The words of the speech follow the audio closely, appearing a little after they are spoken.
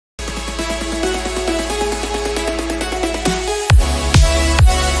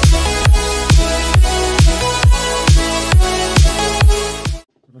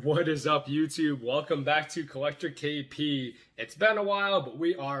What is up, YouTube? Welcome back to Collector KP. It's been a while, but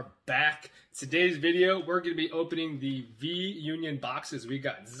we are back. Today's video, we're going to be opening the V-Union boxes. We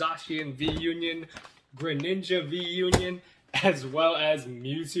got Zacian V-Union, Greninja V-Union, as well as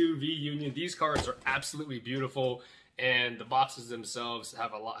Mewtwo V-Union. These cards are absolutely beautiful, and the boxes themselves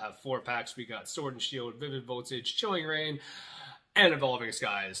have 4 packs. We got Sword and Shield, Vivid Voltage, Chilling Reign, and Evolving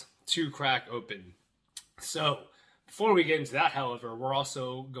Skies to crack open. So, before we get into that, however, we're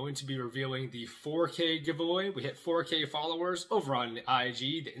also going to be revealing the 4K giveaway. We hit 4K followers over on the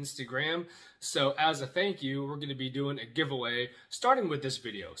IG, the Instagram. So as a thank you, we're going to be doing a giveaway starting with this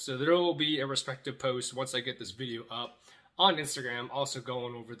video. So there will be a respective post once I get this video up on Instagram, also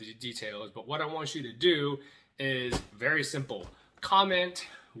going over the details. But what I want you to do is very simple. Comment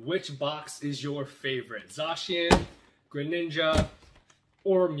which box is your favorite, Zacian, Greninja,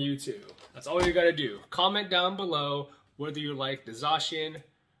 or Mewtwo. That's all you gotta do. Comment down below whether you like the Zacian,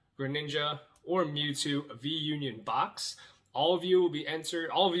 Greninja, or Mewtwo V-Union box. All of you will be entered,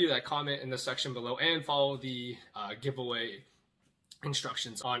 all of you that comment in the section below and follow the giveaway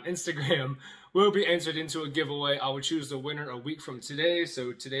instructions on Instagram will be entered into a giveaway. I will choose the winner a week from today.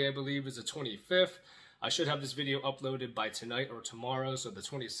 So today I believe is the 25th. I should have this video uploaded by tonight or tomorrow, so the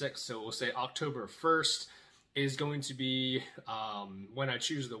 26th. So we'll say October 1st. Is going to be when I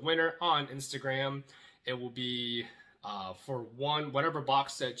choose the winner on Instagram. It will be for whatever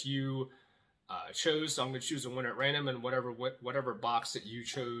box that you chose. So I'm going to choose a winner at random, and whatever box that you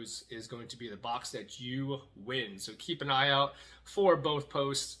chose is going to be the box that you win. So keep an eye out for both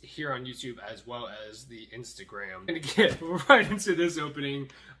posts here on YouTube as well as the Instagram. And to get right into this opening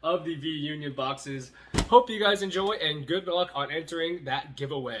of the V-Union boxes, hope you guys enjoy and good luck on entering that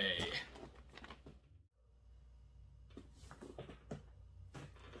giveaway.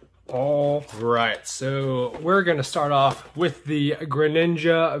 All right, so we're gonna start off with the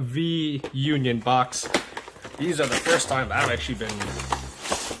Greninja V-Union box. These are the first time I've actually been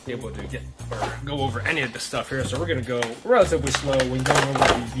able to go over any of the stuff here, so we're gonna go relatively slow when going over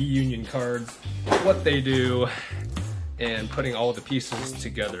the V-Union cards, what they do, and putting all the pieces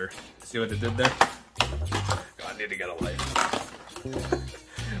together. See what they did there? God, I need to get a life.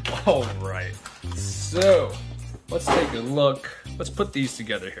 All right, so let's take a look. Let's put these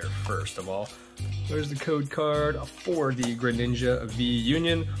together here first of all. There's the code card for the Greninja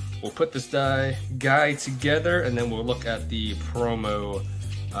V-Union. We'll put this guy together, and then we'll look at the promo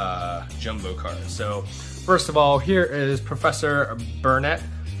jumbo card. So first of all, here is Professor Burnett.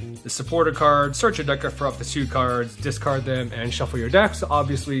 The supporter card, search your deck for up to 2 cards, discard them, and shuffle your deck. So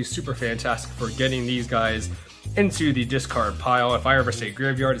obviously super fantastic for getting these guys into the discard pile. If I ever say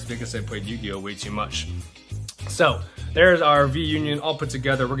graveyard, it's because I played Yu-Gi-Oh! Way too much. So there's our V-Union all put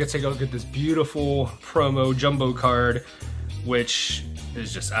together. We're gonna take a look at this beautiful promo jumbo card, which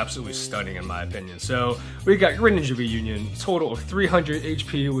is just absolutely stunning in my opinion. So we got Greninja V-Union, total of 300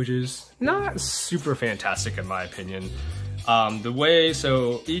 HP, which is not super fantastic in my opinion.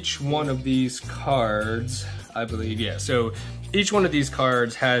 So each one of these cards, I believe, yeah, so each one of these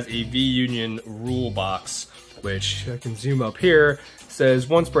cards has a V-Union rule box, which I can zoom up here. Says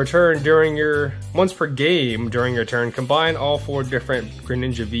once per game during your turn, combine all 4 different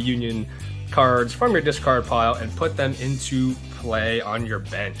Greninja V-Union cards from your discard pile and put them into play on your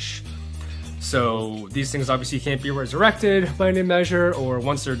bench. So these things obviously can't be resurrected by any measure, or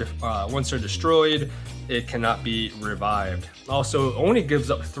once they're destroyed, it cannot be revived. Also, it only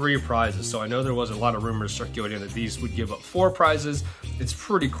gives up 3 prizes. So I know there was a lot of rumors circulating that these would give up 4 prizes. It's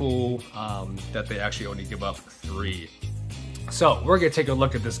pretty cool that they actually only give up 3. So we're gonna take a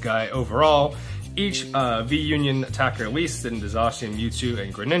look at this guy overall. Each V-Union attacker released in the Zacian, Mewtwo,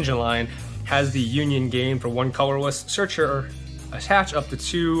 and Greninja line has the Union gain for 1 colorless. Search or attach up to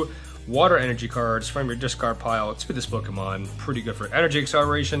 2 water energy cards from your discard pile to this Pokemon. Pretty good for energy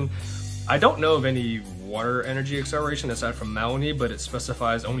acceleration. I don't know of any water energy acceleration aside from Melanie, but it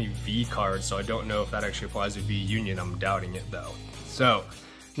specifies only V cards, so I don't know if that actually applies to V-Union. I'm doubting it though. So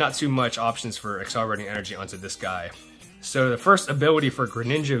not too much options for accelerating energy onto this guy. So the first ability for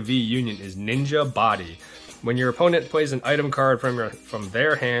Greninja V-Union is Ninja Body. When your opponent plays an item card from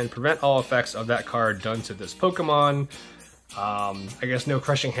their hand, prevent all effects of that card done to this Pokemon. I guess no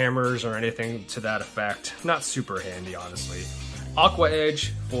crushing hammers or anything to that effect. Not super handy, honestly. Aqua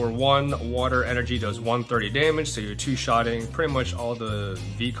Edge for 1 water energy does 130 damage, so you're 2-shotting pretty much all the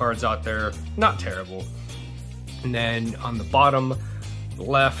V cards out there. Not terrible. And then on the bottom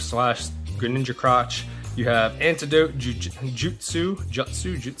left / Greninja Crotch, you have Antidote Jutsu.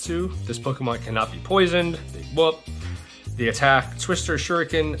 This Pokemon cannot be poisoned. Big whoop. The attack, Twister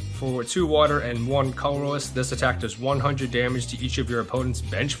Shuriken for 2 water and 1 colorless. This attack does 100 damage to each of your opponent's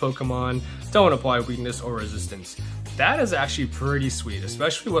bench Pokemon. Don't apply weakness or resistance. That is actually pretty sweet,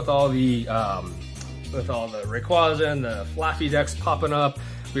 especially with all the Rayquaza and the Flaffy decks popping up.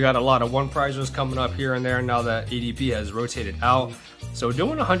 We got a lot of 1 prizers coming up here and there now that ADP has rotated out. So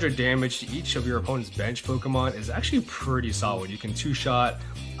doing 100 damage to each of your opponent's bench Pokemon is actually pretty solid. You can 2-shot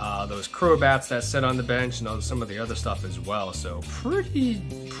those Crobats that sit on the bench and some of the other stuff as well. So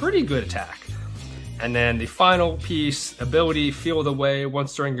pretty good attack. And then the final piece, ability, Feel the Way.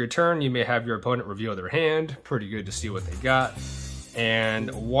 Once during your turn, you may have your opponent reveal their hand. Pretty good to see what they got.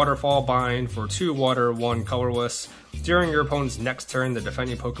 And Waterfall Bind for 2 water, 1 colorless. During your opponent's next turn, the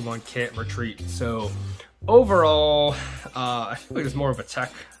defending Pokemon can't retreat. So overall, I feel like it's more of a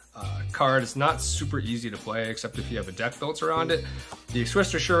tech card. It's not super easy to play, except if you have a deck built around it. The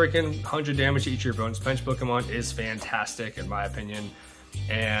Twister Shuriken, 100 damage to each of your opponent's bench Pokemon, is fantastic in my opinion.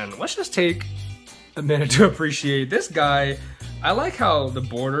 And let's just take a minute to appreciate this guy. I like how the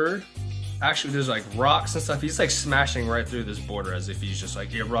border, actually there's like rocks and stuff. He's like smashing right through this border as if he's just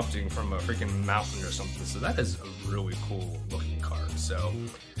like erupting from a freaking mountain or something. So that is a really cool looking card. So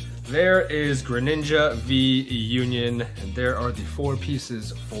there is Greninja V Union, and there are the 4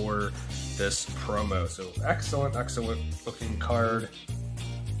 pieces for this promo. So excellent looking card.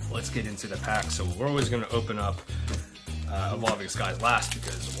 Let's get into the pack. So we're always going to open up Evolving Skies last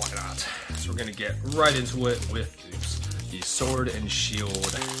because why not? So we're going to get right into it with the Sword and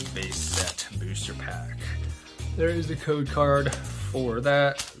Shield base set booster pack. There is the code card for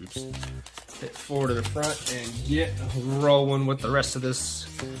that. Oops. Hit 4 to the front and get rolling with the rest of this.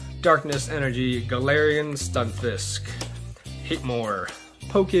 Darkness Energy, Galarian, Stunfisk, Hitmore,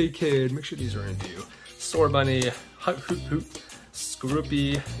 Pokekid, make sure these are in view, Sorbunny, Hoot,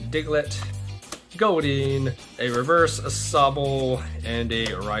 Skorupi, Diglett, Goldeen, a reverse Sobble, and a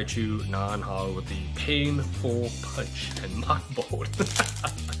Raichu non-hollow with the Painful Punch and Mach Bolt.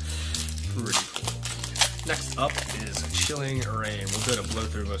 Pretty cool. Next up is Chilling Rain. We'll go to blow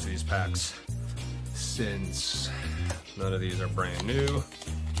through most of these packs since none of these are brand new.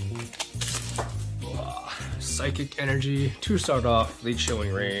 Psychic Energy, to start off the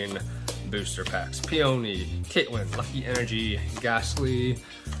Chilling Rain booster packs. Peony, Caitlyn, Lucky Energy, Ghastly,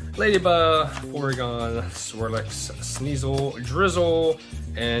 Ladybug, Porygon, Swirlix, Sneasel, Drizzle,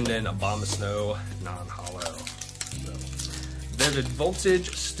 and then Abomasnow non-hollow. So, Vivid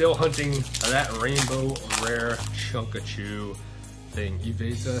Voltage, still hunting that rainbow rare Chunkachu thing.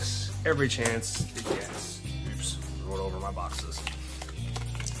 Evades us every chance it gets. Oops, rolled over my boxes.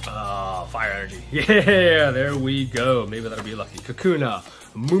 Fire Energy. Yeah, there we go. Maybe that'll be lucky. Kakuna,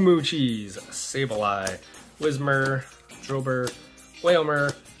 Moo Cheese, Sableye, Whismur, Drober,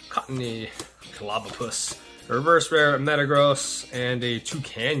 Whalmer, Cottony, Clobopus, Reverse Rare Metagross, and a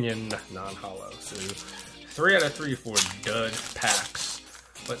Toucannon non-hollow. So 3 out of 3 for dud packs.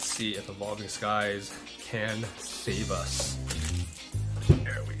 Let's see if Evolving Skies can save us.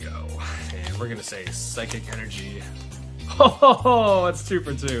 There we go. And we're gonna say Psychic Energy. Oh, it's 2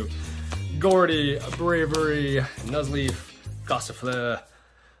 for 2. Gordy, Bravery, Nuzleaf, Gossifleur,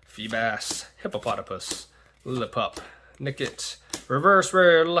 Feebas, Hippopotapus, Lillipup, Nickit, Reverse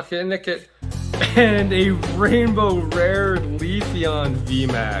Rare Lucky Nickit, and a Rainbow Rare Leafeon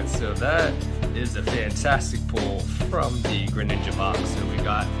VMAX. So that is a fantastic pull from the Greninja box. So we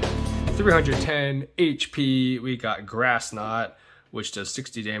got 310 HP, we got Grass Knot, which does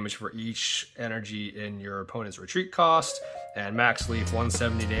 60 damage for each energy in your opponent's retreat cost, and Max Leaf,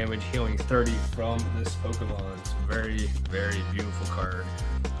 170 damage, healing 30 from this Pokemon. It's a very, very beautiful card.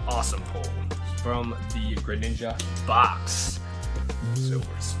 Awesome pull from the Greninja box. So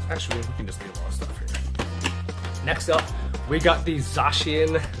actually, we can just leave a lot of stuff here. Next up, we got the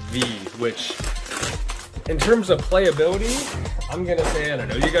Zacian V, which in terms of playability, I'm gonna say, and I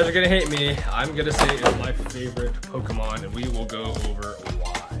know you guys are gonna hate me, I'm gonna say it's my favorite Pokemon, and we will go over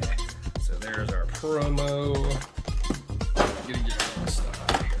why. So there's our promo. I'm gonna get all this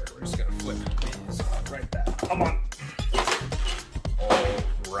stuff out of here. We're just gonna flip these right back. Come on.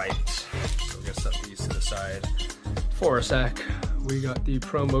 All right. So we're gonna set these to the side for a sec. We got the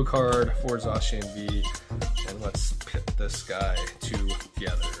promo card for Zacian V, and let's put this guy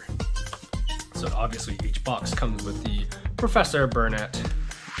together. So obviously each box comes with the Professor Burnett,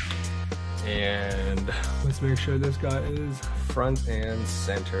 and let's make sure this guy is front and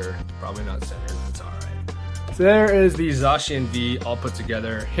center. Probably not centered, that's all right. So there is the Zacian V all put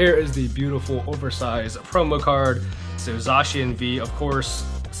together. Here is the beautiful oversized promo card. So Zacian V, of course,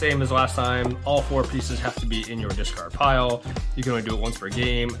 same as last time, all 4 pieces have to be in your discard pile. You can only do it once per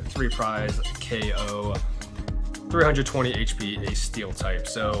game, 3 prize, KO. 320 HP, a steel type.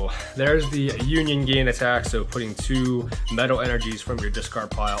 So there's the Union gain attack, so putting 2 metal energies from your discard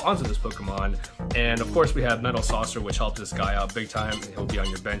pile onto this Pokemon. And of course we have Metal Saucer, which helps this guy out big time. He'll be on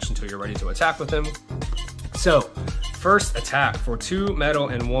your bench until you're ready to attack with him. So first attack for 2 metal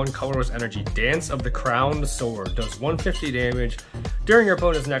and 1 colorless energy. Dance of the Crowned Sword does 150 damage. During your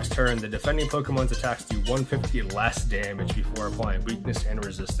opponent's next turn, the defending Pokemon's attacks do 150 less damage before applying weakness and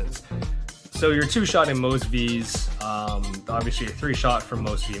resistance. So you're 2-shot in most Vs, obviously a 3-shot for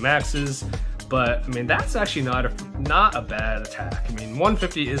most V Maxes, but I mean that's actually not a bad attack. I mean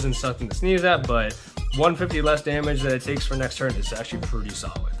 150 isn't something to sneeze at, but 150 less damage that it takes for next turn is actually pretty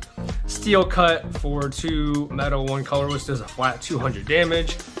solid. Steel Cut for 2 metal, 1 colorless does a flat 200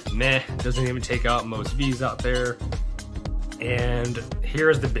 damage. Meh, doesn't even take out most Vs out there. And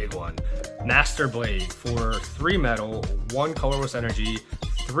here's the big one. Master Blade for 3 metal, 1 colorless energy,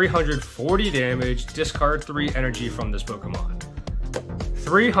 340 damage, discard 3 energy from this Pokemon.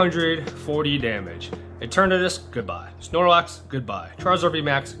 340 damage. Eternatus, goodbye. Snorlax, goodbye. Charizard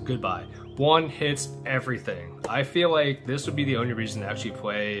VMAX, goodbye. 1 hits everything. I feel like this would be the only reason to actually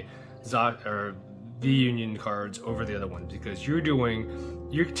play V-Union cards over the other ones, because you're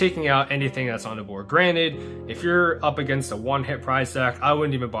taking out anything that's on the board. Granted, if you're up against a 1-hit prize stack, I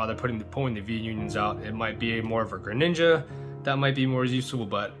wouldn't even bother pulling the V-Unions out. It might be more of a Greninja that might be more useful,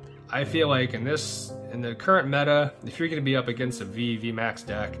 but I feel like in the current meta, if you're going to be up against a VMAX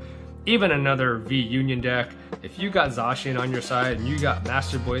deck, even another V-Union deck, if you got Zacian on your side and you got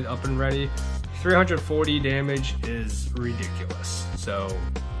Master Blade up and ready, 340 damage is ridiculous. So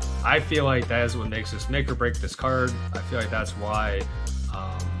I feel like that is what makes this make or break this card. I feel like that's why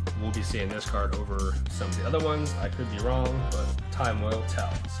we'll be seeing this card over some of the other ones. I could be wrong, but time will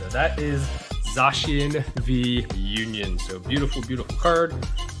tell. So that is Zacian V Union. So beautiful, beautiful card.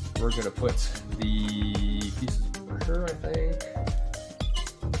 We're gonna put the pieces for her, I think.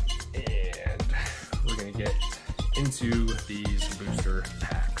 And we're gonna get into these booster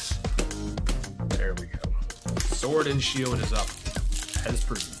packs. There we go. Sword and Shield is up as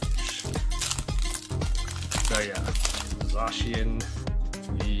per usual. So yeah, Zacian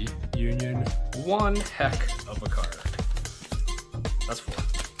V Union, one heck of a card. That's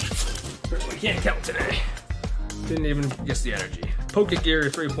 4. We can't count today. Didn't even guess the energy.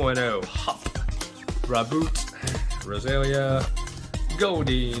 Pokegear 3.0, Hop, Raboot, Roselia,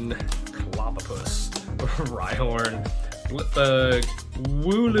 Goldeen, Clobbopus, Rhyhorn, Litbug,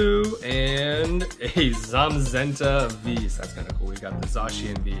 Wooloo, and a Zamazenta V. So that's kind of cool. We got the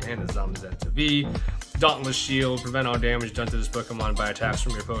Zacian V and the Zamazenta V. Dauntless Shield, prevent all damage done to this Pokemon by attacks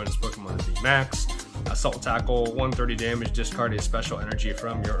from your opponent's Pokemon V Max. Assault Tackle, 130 damage, discard a special energy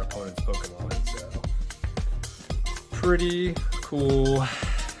from your opponent's Pokemon. So pretty cool.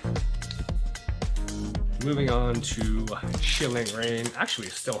 Moving on to Chilling Reign. Actually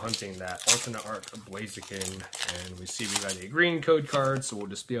still hunting that alternate art of Blaziken, and we see we got a green code card, so we'll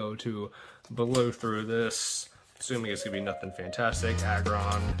just be able to blow through this, assuming it's gonna be nothing fantastic.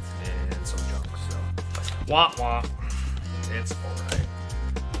 Aggron and some junk, so womp womp. It's alright.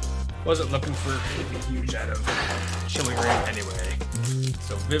 Wasn't looking for anything huge out of Chilling Reign anyway.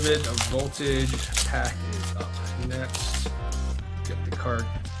 So Vivid Voltage pack is up next. Get the card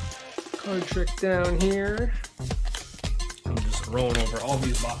trick down here. I'm just rolling over all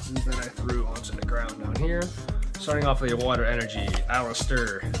these boxes that I threw onto the ground down here. Starting off with a Water Energy,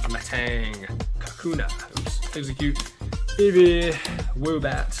 Alistair, Matang, Kakuna, Execute, Eevee,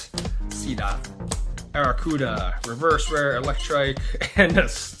 Woobat, Seedot, Arrokuda, Reverse Rare, Electrike, and a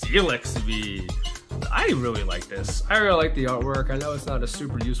Steelix V. I really like this. I really like the artwork. I know it's not a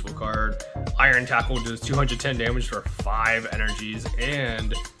super useful card. Iron Tackle does 210 damage for 5 energies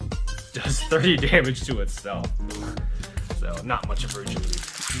and does 30 damage to itself. So not much of a reason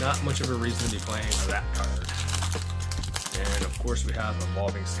to be playing that card. And of course we have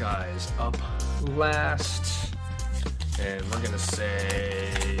Evolving Skies up last. And we're gonna say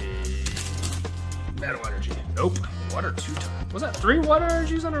Metal Energy. Nope. Water 2 times. Was that 3 Water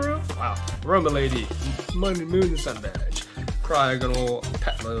Energies on a row? Wow. Roma Lady, Moon Sun Badge, Cryogonal,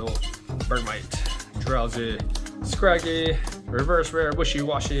 Petlil, Bergmite, Drowsy, Scraggy, Reverse Rare, Wishy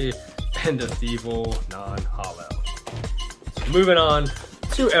Washy, and a Thievul non-hollow. So moving on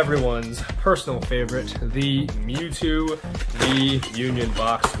to everyone's personal favorite, the Mewtwo V-Union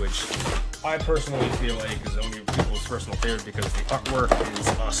box, which I personally feel like is only people's personal favorite because the artwork is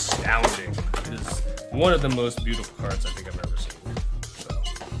astounding. It is one of the most beautiful cards I think I've ever seen. So,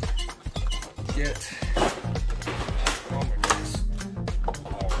 oh my goodness.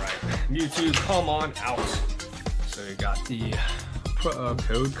 Alright, Mewtwo, come on out. So you got the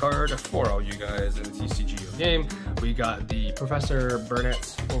code card for all you guys in the TCGO game. We got the Professor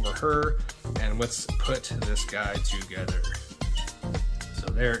Burnett over her, and let's put this guy together. So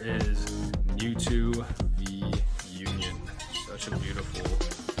there is Mewtwo V Union. Such a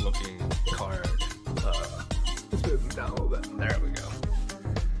beautiful looking card. Let's move him down a little bit. There we go.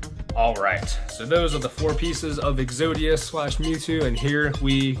 All right, so those are the 4 pieces of Exodia / Mewtwo, and here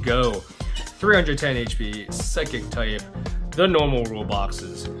we go. 310 HP, Psychic type, the normal rule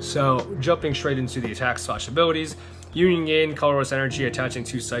boxes. So jumping straight into the attack / abilities, Union gain colorless energy, attaching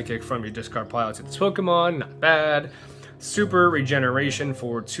 2 Psychic from your discard pile to this Pokemon, not bad. Super regeneration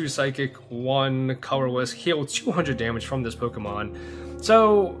for 2 Psychic, 1 colorless, heal 200 damage from this Pokemon.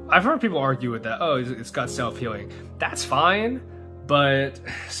 So I've heard people argue with that, oh, it's got self-healing. That's fine. But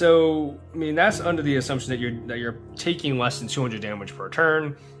so I mean that's under the assumption that you're taking less than 200 damage per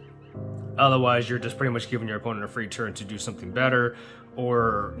turn. Otherwise, you're just pretty much giving your opponent a free turn to do something better,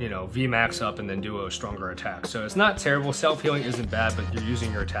 or you know, VMAX up and then do a stronger attack. So it's not terrible. Self-healing isn't bad, but you're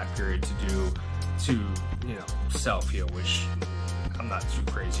using your attack period to you know, self-heal, which I'm not too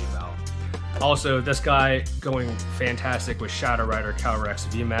crazy about. Also, this guy going fantastic with Shadow Rider, Calyrex,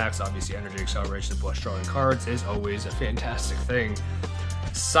 VMAX, obviously Energy Acceleration plus drawing cards is always a fantastic thing.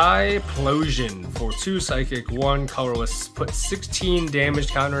 Cyplosion for 2 Psychic, 1 colorless, put 16 damage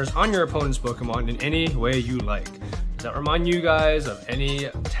counters on your opponent's Pokemon in any way you like. Does that remind you guys of any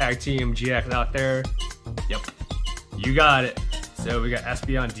tag team GX out there? Yep, you got it. So we got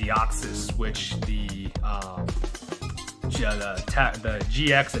Espeon Deoxys, which the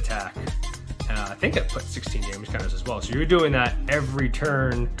GX attack, I think it put 16 damage counters as well. So you're doing that every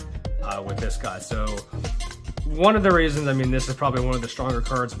turn with this guy. So one of the reasons, I mean, this is probably one of the stronger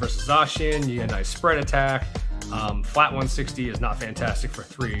cards versus Zacian. You get a nice spread attack. Flat 160 is not fantastic for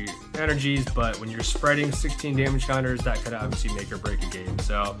 3 energies, but when you're spreading 16 damage counters, that could obviously make or break a game.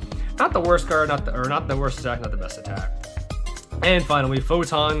 So not the worst card, not the worst attack, not the best attack. And finally,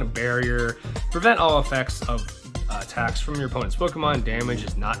 Photon Barrier. Prevent all effects of attacks from your opponent's Pokemon. Damage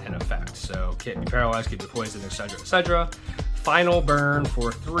is not an effect, so can't be paralyzed, can't be poisoned, etc., etc. Final Burn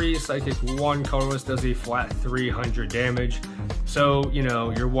for 3 Psychic, 1 colorless, does a flat 300 damage. So, you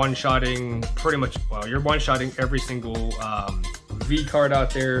know, you're one-shotting pretty much, well, you're one-shotting every single V card out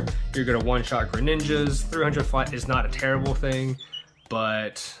there. You're gonna one-shot Greninjas. 300 flat is not a terrible thing,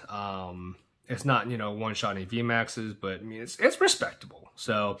 but it's not, you know, one-shotting VMAXs, but I mean, it's respectable.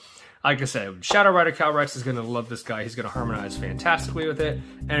 So, like I said, Shadow Rider Calyrex is going to love this guy. He's going to harmonize fantastically with it.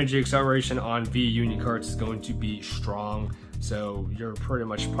 Energy Acceleration on V Union cards is going to be strong. So your pretty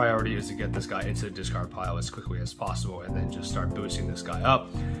much priority is to get this guy into the discard pile as quickly as possible and then just start boosting this guy up.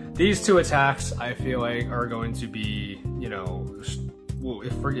 These 2 attacks, I feel like, are going to be, you know, well,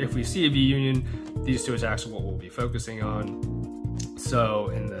 if we see a V Union, these 2 attacks are what we'll be focusing on. So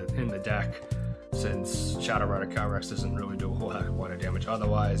in the deck, since Shadow Rider Calyrex doesn't really do a whole heck of a lot of damage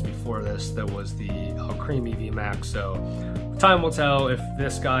otherwise. Before this, there was the Alcremie VMAX, so time will tell if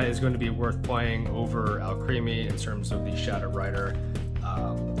this guy is going to be worth playing over Alcremie in terms of the Shadow Rider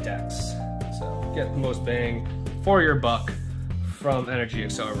decks. So get the most bang for your buck from Energy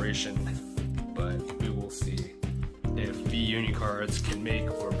Acceleration, but we will see if V Union cards can make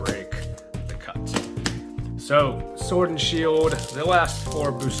or break the cut. So, Sword and Shield, the last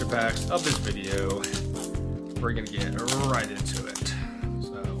 4 booster packs of this video, we're gonna get right into it.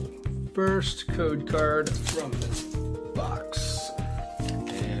 So, first code card from this box,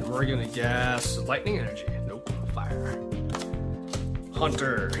 and we're gonna guess Lightning Energy, nope, Fire.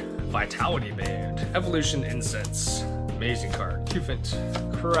 Hunter, Vitality Band, Evolution Incense, amazing card, Cufant,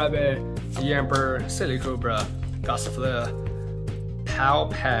 Krabby, Yamper, Silicobra, Gossifleur,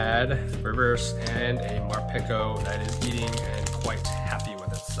 Palpad, Reverse, and a Morpeko that is eating and quite happy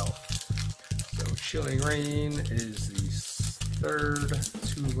with itself. So Chilling Rain is the 3rd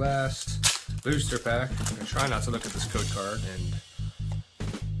to last booster pack. I'm gonna try not to look at this code card and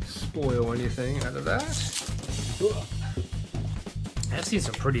spoil anything out of that. I've seen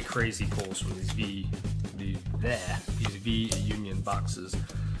some pretty crazy pulls from these V Union boxes.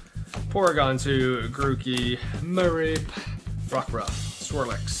 Porygon 2, Grookey, Murray, Rockruff,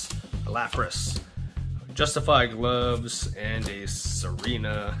 Swirlix, Lapras, Justified Gloves, and a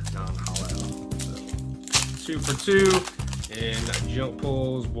Serena non-hollow. So 2 for 2 in jump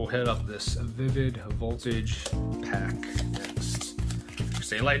pulls. We'll head up this Vivid Voltage pack next.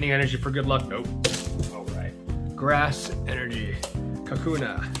 Say Lightning Energy for good luck. Nope. Alright. Grass Energy,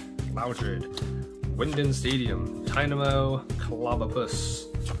 Kakuna, Loudred, Winden Stadium, Dynamo, Clobbopus,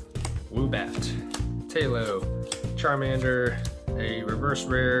 Woobat, Tailo, Charmander, a reverse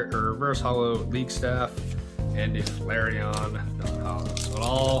rare or reverse hollow League Staff, and a Flareon. So it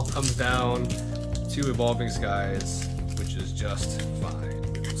all comes down to Evolving Skies, which is just fine.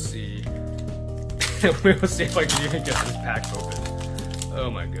 We will see. We will see if I can even get this pack open. Oh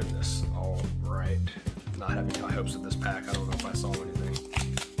my goodness. All right. Not having high hopes with this pack. I don't know if I saw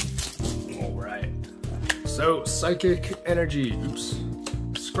anything. All right. So, Psychic Energy. Oops.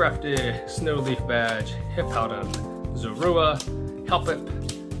 Scrafty, Snowleaf Badge, Hippowdon, Zorua, Helpip,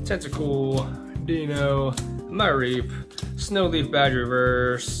 Tentacool, Dino, Mareep, Snowleaf Badge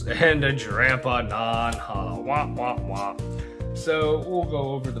Reverse, and a Drampa non-hollow. Womp womp womp. So we'll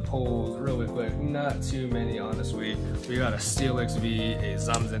go over the polls really quick. Not too many, honestly. We got a Steelix V, a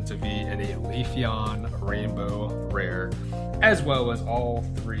Zamazenta V, and a Leafeon Rainbow Rare, as well as all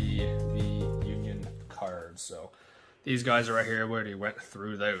 3 V Union cards. So these guys are right here. We already went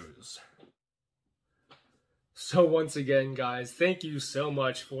through those. So once again, guys, thank you so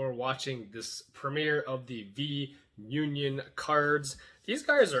much for watching this premiere of the V Union cards. These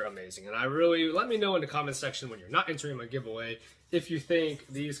guys are amazing, and let me know in the comment section when you're not entering my giveaway if you think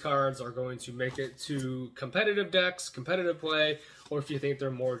these cards are going to make it to competitive decks, competitive play, or if you think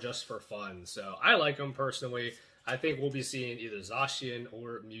they're more just for fun. So I like them personally. I think we'll be seeing either Zacian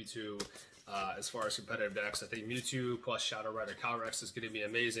or Mewtwo as far as competitive decks. I think Mewtwo plus Shadow Rider Calyrex is going to be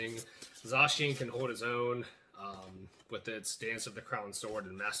amazing. Zacian can hold his own with its Dance of the Crown Sword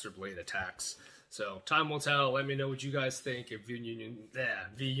and Master Blade attacks. So time will tell. Let me know what you guys think if V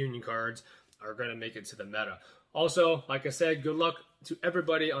Union cards are going to make it to the meta. Also, like I said, good luck to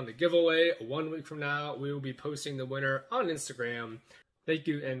everybody on the giveaway. 1 week from now, we will be posting the winner on Instagram. Thank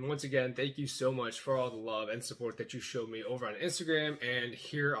you, and once again, thank you so much for all the love and support that you showed me over on Instagram and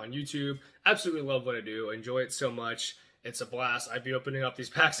here on YouTube. Absolutely love what I do. I enjoy it so much. It's a blast. I'd be opening up these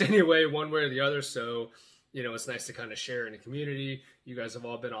packs anyway, one way or the other, so you know, it's nice to kind of share in the community. You guys have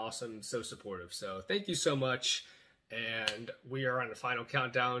all been awesome, so supportive. So thank you so much. And we are on the final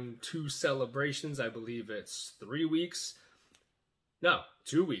countdown to celebrations. I believe it's 3 weeks. No,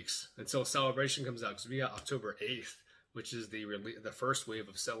 2 weeks until Celebration comes out, because we got October 8th, which is the first wave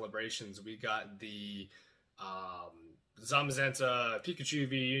of celebrations. We got the Zamazenta, Pikachu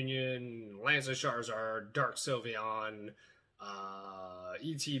V Union, Lanza Charizard, Dark Sylveon,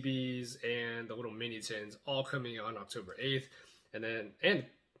 ETBs, and the little mini tins all coming on October 8th. And then,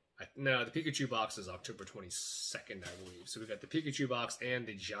 no, the Pikachu box is October 22nd, I believe. So we got the Pikachu box and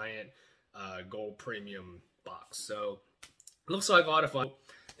the giant gold premium box. So looks like a lot of fun.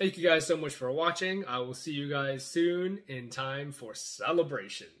 Thank you guys so much for watching. I will see you guys soon in time for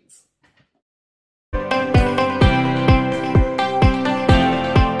celebrations.